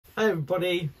Hey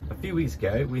everybody, a few weeks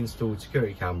ago we installed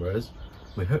security cameras.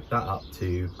 We hooked that up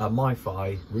to a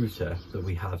Wi-Fi router that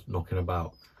we had knocking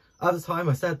about. At the time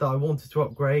I said that I wanted to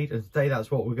upgrade, and today that's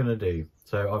what we're going to do.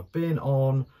 So I've been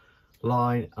online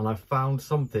and I found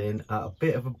something at a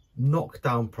bit of a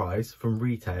knockdown price from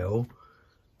retail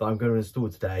that I'm going to install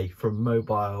today from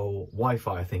mobile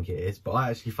Wi-Fi, I think it is, but I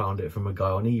actually found it from a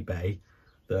guy on eBay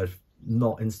that had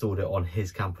not installed it on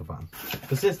his camper van.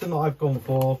 The system that I've gone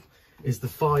for is the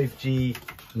 5G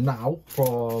Now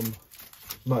from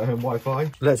Motorhome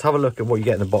WiFi. Let's have a look at what you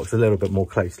get in the box a little bit more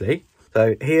closely.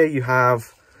 So here you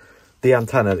have the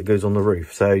antenna that goes on the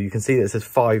roof. So you can see that it says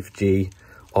 5G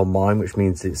on mine, which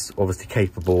means it's obviously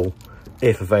capable,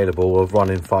 if available, of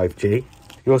running 5G.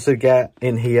 You also get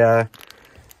in here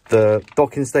the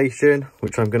docking station,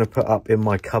 which I'm going to put up in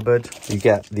my cupboard. You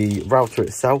get the router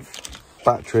itself,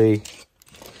 battery,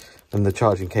 and the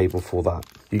charging cable for that.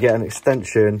 You get an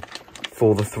extension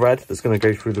for the thread that's going to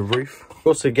go through the roof. You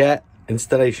also get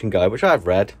installation guide, which I've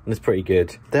read and it's pretty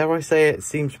good. Dare I say it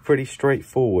seems pretty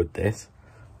straightforward, this,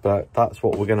 but that's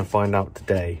what we're going to find out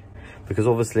today, because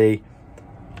obviously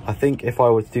I think if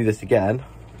I were to do this again,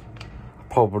 I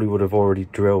probably would have already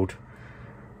drilled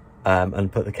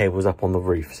and put the cables up on the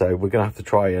roof. So we're going to have to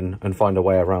try and find a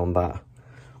way around that,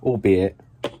 albeit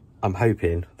I'm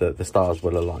hoping that the stars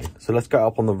will align. So let's go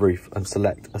up on the roof and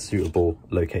select a suitable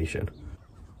location.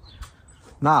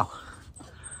 Now,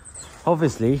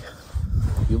 obviously,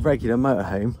 your regular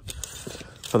motorhome,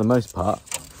 for the most part,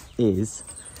 is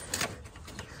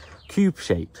cube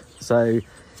shaped. So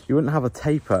you wouldn't have a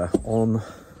taper on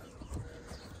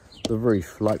the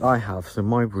roof like I have. So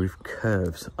my roof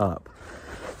curves up.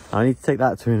 I need to take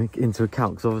that into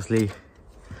account, because obviously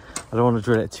I don't want to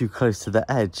drill it too close to the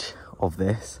edge of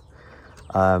this,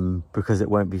 because it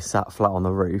won't be sat flat on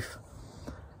the roof,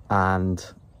 and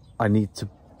I need to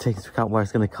take into account where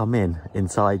it's going to come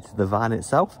inside the van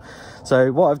itself.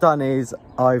 So what I've done is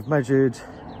I've measured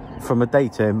from a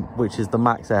datum, which is the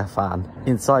max air fan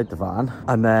inside the van,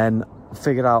 and then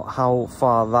figured out how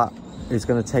far that is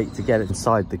going to take to get it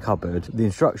inside the cupboard. The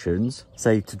instructions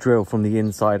say to drill from the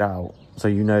inside out, so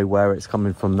you know where it's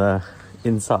coming from the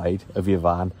inside of your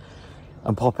van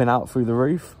and popping out through the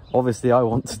roof. Obviously I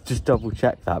want to just double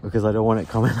check that, because I don't want it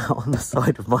coming out on the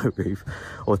side of my roof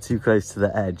or too close to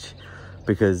the edge,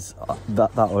 because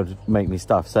that would make me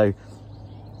stuff. So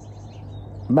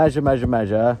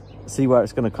measure, see where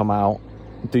it's going to come out,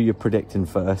 do your predicting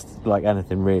first, like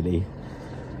anything really,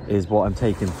 is what I'm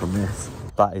taking from this.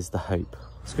 That is the hope.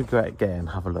 Let's go get it and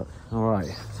have a look. All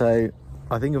right, so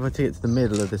I think if I take it to the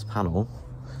middle of this panel,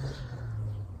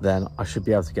 then I should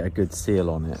be able to get a good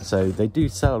seal on it. So they do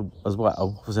sell as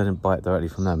well, because I didn't buy it directly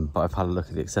from them, but I've had a look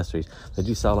at the accessories. They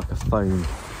do sell like a foam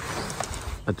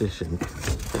edition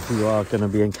if you are going to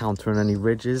be encountering any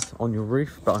ridges on your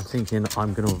roof, but I'm thinking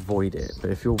I'm going to avoid it.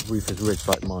 But if your roof is ridged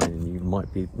like mine, and you might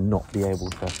not be able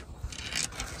to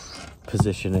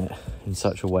position it in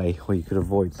such a way where you could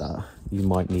avoid that, you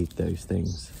might need those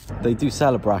things. They do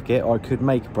sell a bracket, or I could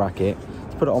make a bracket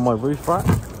to put it on my roof rack,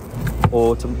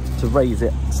 or to raise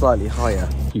it slightly higher.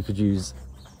 You could use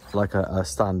like a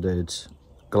standard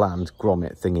gland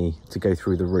grommet thingy to go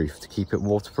through the roof to keep it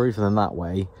waterproof, and then that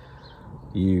way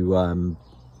you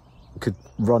could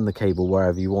run the cable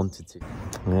wherever you wanted to.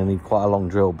 I'm going to need quite a long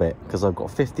drill bit, because I've got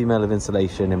 50mm of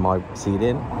insulation in my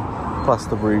ceiling, plus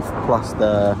the roof, plus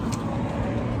the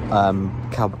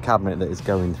cabinet that is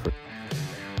going through.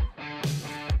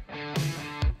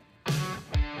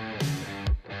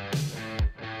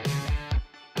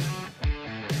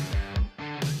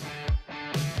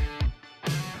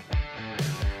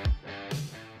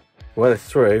 Well, it's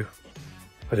through.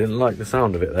 I didn't like the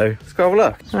sound of it though. Let's go have a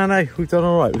look. I know, we've done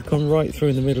all right. We've gone right through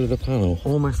in the middle of the panel,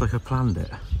 almost like I planned it.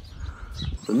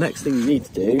 The next thing you need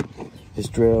to do is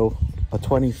drill a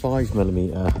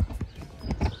 25mm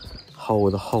hole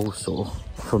with a hole saw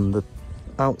from the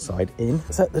outside in.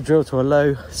 Set the drill to a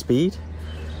low speed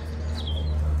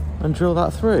and drill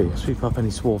that through. Sweep up any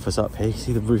swarf that's up here. You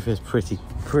see the roof is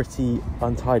pretty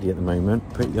untidy at the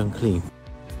moment, pretty unclean.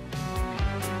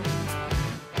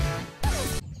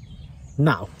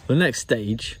 Now, the next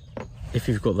stage, if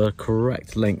you've got the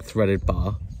correct length threaded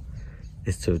bar,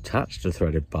 is to attach the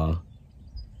threaded bar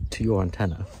to your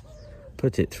antenna,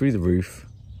 put it through the roof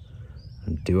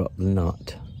and do up the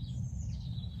nut.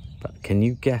 But can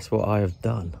you guess what I have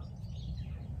done?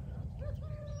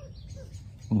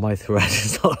 My thread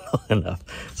is not long enough,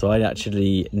 so I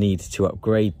actually need to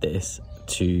upgrade this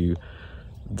to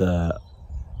the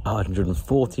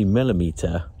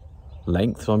 140mm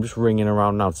length. So I'm just ringing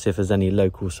around now to see if there's any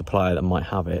local supplier that might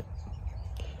have it.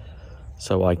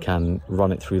 so I can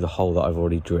run it through the hole that I've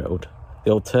already drilled.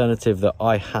 The alternative that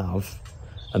I have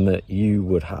and that you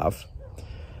would have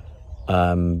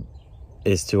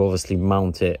is to obviously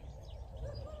mount it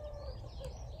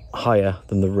higher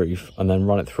than the roof and then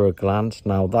run it through a gland.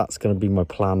 Now that's going to be my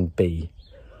plan B,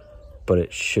 but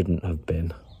it shouldn't have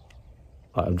been.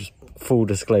 I'm just, full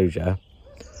disclosure,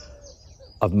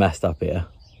 I've messed up here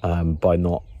by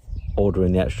not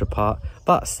ordering the extra part.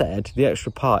 That said, the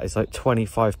extra part is like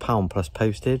 £25 plus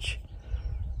postage,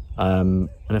 and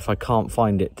if I can't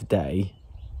find it today,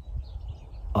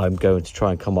 I'm going to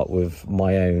try and come up with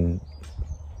my own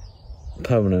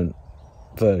permanent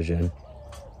version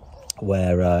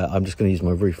where I'm just going to use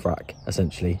my roof rack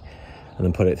essentially and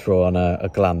then put it through on a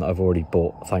gland that I've already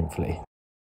bought, thankfully.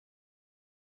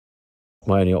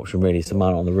 My only option really is to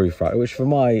mount it on the roof rack, which for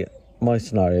my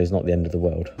scenario is not the end of the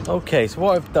world. Okay, so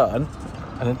what I've done,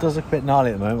 and it does look a bit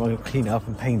gnarly at the moment, I'm going to clean it up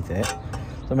and paint it. So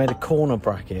I made a corner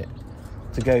bracket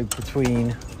to go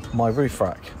between my roof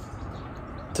rack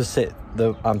to sit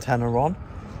the antenna on.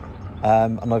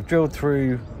 And I've drilled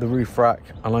through the roof rack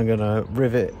and I'm going to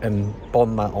rivet and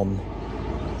bond that on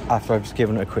after I've just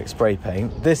given it a quick spray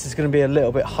paint. This is going to be a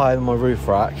little bit higher than my roof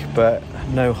rack, but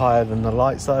no higher than the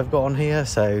lights that I've got on here,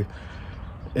 so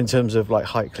in terms of like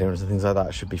height clearance and things like that,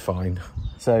 it should be fine.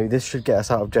 So this should get us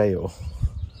out of jail.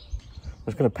 I'm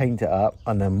just going to paint it up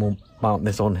and then we'll mount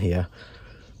this on here,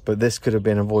 but this could have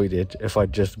been avoided if I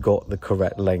just got the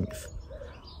correct length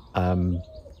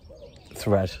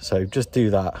thread. So just do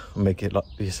that and make it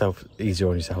yourself easier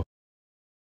on yourself.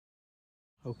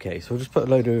 Okay, so I'll just put a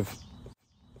load of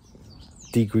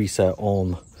degreaser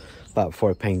on that before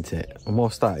I paint it, and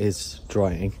whilst that is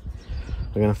drying,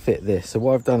 I'm going to fit this. So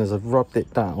what I've done is I've rubbed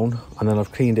it down and then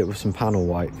I've cleaned it with some panel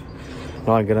wipe.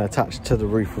 Now I'm going to attach it to the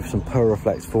roof with some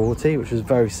Puraflex 40, which is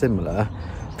very similar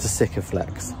to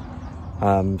Sikaflex. So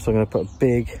I'm going to put a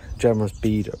big generous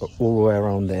bead all the way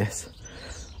around this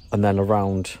and then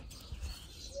around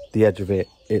the edge of it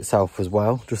itself as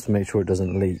well, just to make sure it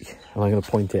doesn't leak. And I'm going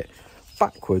to point it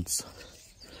backwards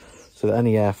so that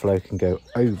any airflow can go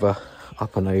over,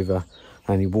 up and over,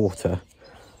 and any water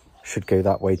should go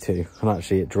that way too. And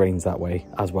actually it drains that way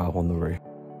as well on the roof.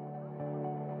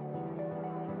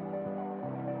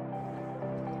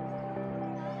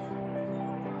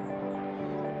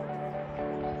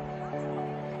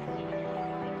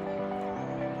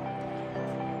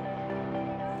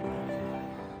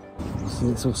 See,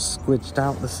 it's all squidged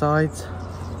out the sides.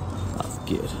 That's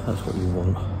good, that's what you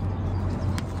want.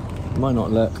 It might not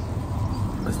look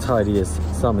as tidy as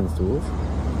some installs,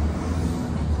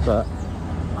 but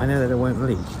I know that it won't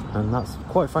leak, and that's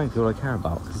quite frankly all I care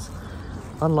about, because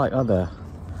unlike other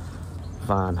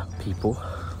van people,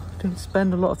 I don't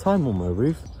spend a lot of time on my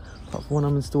roof, apart from when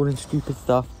I'm installing stupid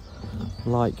stuff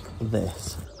like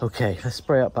this. Okay, let's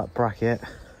spray up that bracket,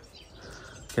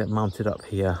 get it mounted up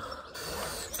here.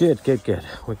 Good, good, good.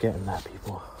 We're getting there,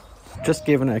 people. Just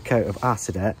giving it a coat of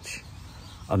acid etch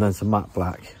and then some matte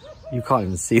black. You can't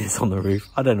even see this on the roof.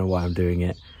 I don't know why I'm doing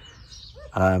it.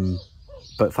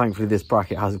 But thankfully this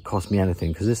bracket hasn't cost me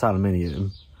anything, because this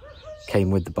aluminium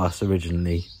came with the bus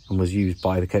originally and was used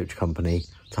by the coach company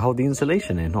to hold the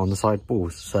insulation in on the side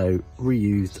walls. So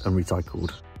reused and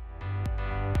recycled.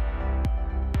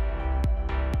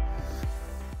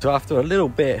 So after a little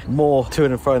bit more to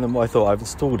and fro than what I thought, I've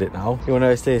installed it now. You'll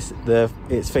notice this,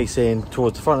 it's facing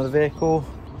towards the front of the vehicle.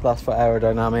 That's for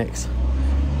aerodynamics.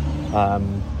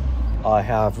 I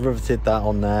have riveted that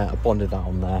on there, I bonded that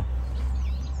on there,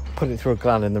 put it through a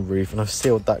gland in the roof, and I've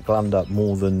sealed that gland up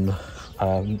more than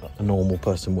a normal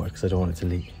person would, because I don't want it to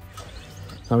leak.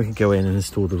 Now we can go in and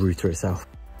install the router itself.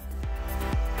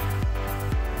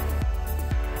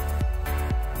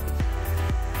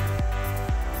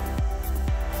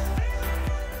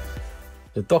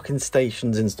 The docking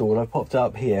station's installed. I popped it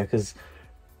up here because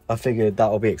I figured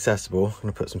that'll be accessible. I'm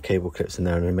going to put some cable clips in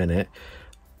there in a minute.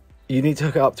 You need to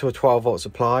hook it up to a 12-volt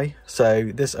supply.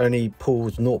 So this only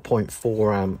pulls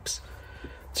 0.4 amps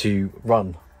to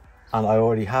run. And I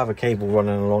already have a cable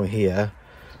running along here,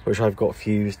 which I've got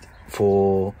fused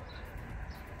for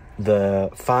the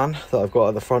fan that I've got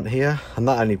at the front here. And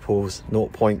that only pulls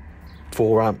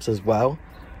 0.4 amps as well.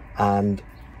 And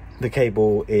the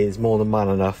cable is more than man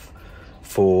enough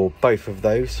for both of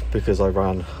those, because I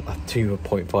ran a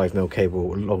 2.5mm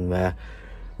cable along there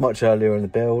much earlier in the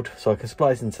build, so I can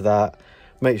splice into that,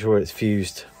 make sure it's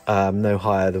fused no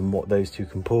higher than what those two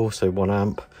can pull, so 1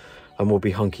 amp, and we'll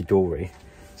be hunky-dory.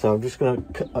 So I'm just going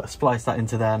to splice that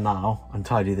into there now and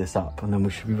tidy this up, and then we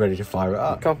should be ready to fire it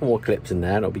up. A couple more clips in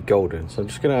there and it'll be golden. So I'm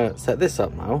just going to set this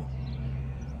up now.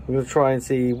 I'm going to try and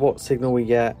see what signal we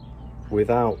get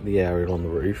without the aerial on the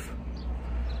roof,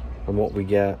 and what we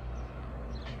get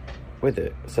with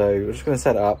it. So we're just going to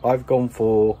set it up. I've gone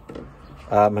for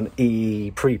an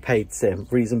E prepaid SIM.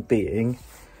 Reason being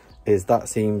is that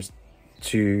seems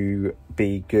to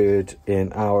be good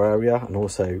in our area and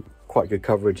also quite good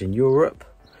coverage in Europe.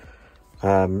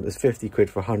 It's 50 quid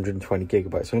for 120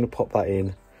 gigabytes. So I'm going to pop that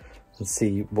in and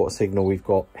see what signal we've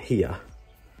got here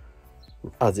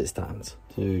as it stands.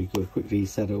 So you've got to quickly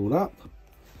set it all up.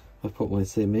 I've put my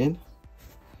SIM in.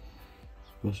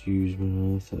 Must use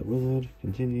my set wizard.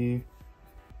 Continue.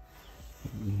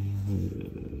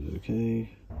 Okay.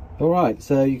 Alright,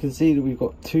 so you can see that we've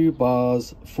got 2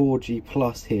 bars 4G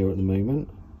plus here at the moment.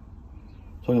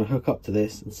 So I'm going to hook up to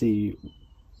this and see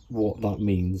what that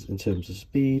means in terms of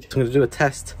speed. So I'm going to do a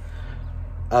test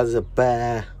as a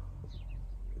bare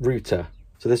router.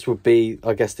 So this would be,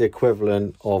 I guess, the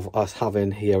equivalent of us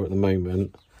having here at the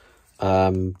moment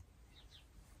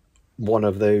one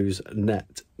of those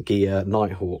Netgear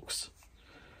Nighthawks,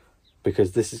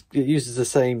 because it uses the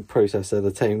same processor,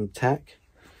 the same tech.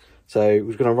 So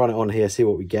we're going to run it on here, see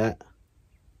what we get.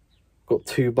 Got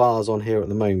 2 bars on here at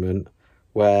the moment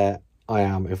where I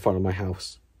am in front of my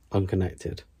house,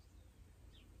 unconnected.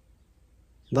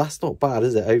 That's not bad,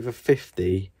 is it? Over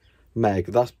 50 meg.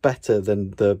 That's better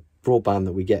than the broadband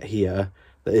that we get here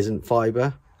that isn't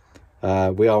fibre.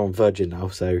 We are on Virgin now,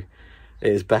 so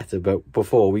it is better, but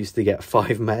before we used to get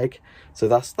 5 meg. So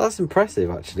that's impressive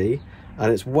actually,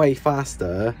 and it's way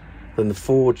faster than the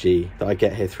 4G that I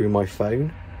get here through my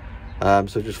phone.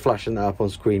 So just flashing that up on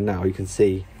screen now, you can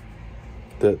see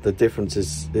that the difference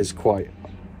is quite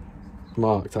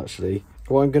marked actually.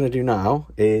 What I'm going to do now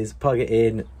is plug it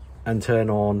in and turn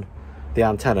on the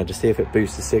antenna to see if it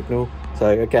boosts the signal.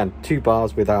 So again, 2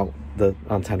 bars without the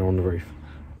antenna on the roof.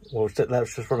 Well,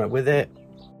 let's just run it with it.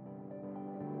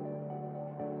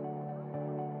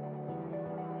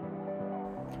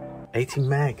 $80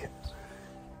 meg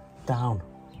down.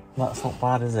 That's not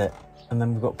bad, is it? And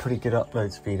then we've got pretty good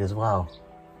upload speed as well.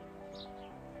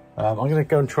 I'm going to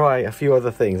go and try a few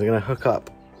other things. I'm going to hook up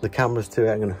the cameras to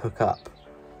it. I'm going to hook up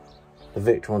the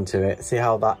Victron to it, see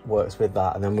how that works with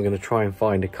that, and then we're going to try and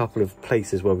find a couple of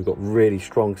places where we've got really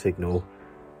strong signal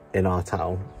in our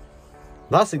town.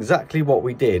 That's exactly what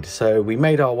we did. So we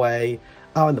made our way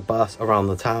out in the bus around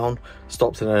the town,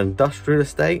 stopped in an industrial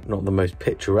estate, not the most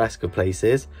picturesque of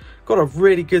places, got a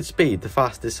really good speed, the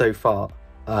fastest so far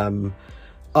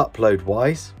upload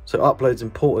wise. So upload's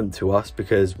important to us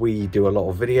because we do a lot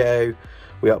of video,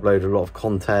 we upload a lot of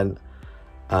content,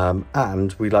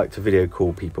 and we like to video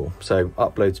call people, so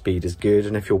upload speed is good.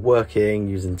 And if you're working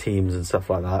using Teams and stuff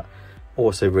like that,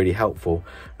 also really helpful.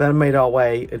 Then made our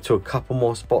way into a couple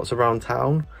more spots around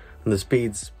town and the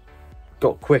speeds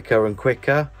got quicker and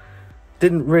quicker.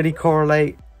 Didn't really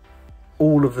correlate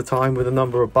all of the time with the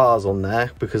number of bars on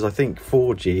there, because I think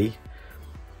 4G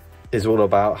is all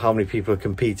about how many people are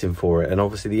competing for it, and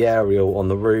obviously the aerial on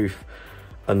the roof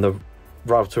and the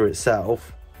router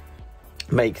itself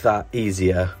make that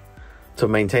easier to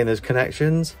maintain those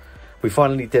connections. We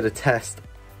finally did a test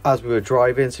as we were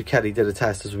driving, so Kelly did a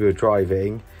test as we were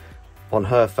driving on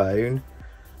her phone,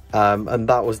 and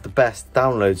that was the best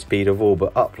download speed of all,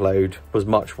 but upload was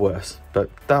much worse. But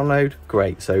download,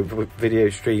 great. So video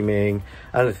streaming,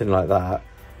 anything like that,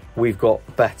 we've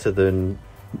got better than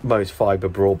most fibre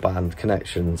broadband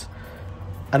connections,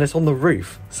 and it's on the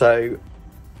roof. So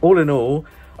all in all,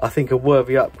 I think a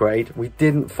worthy upgrade. We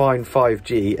didn't find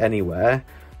 5G anywhere.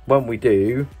 When we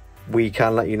do, we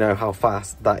can let you know how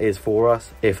fast that is for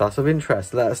us. If that's of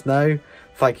interest, let us know.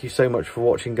 Thank you so much for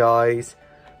watching, guys.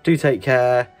 Do take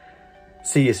care.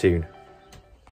 See you soon.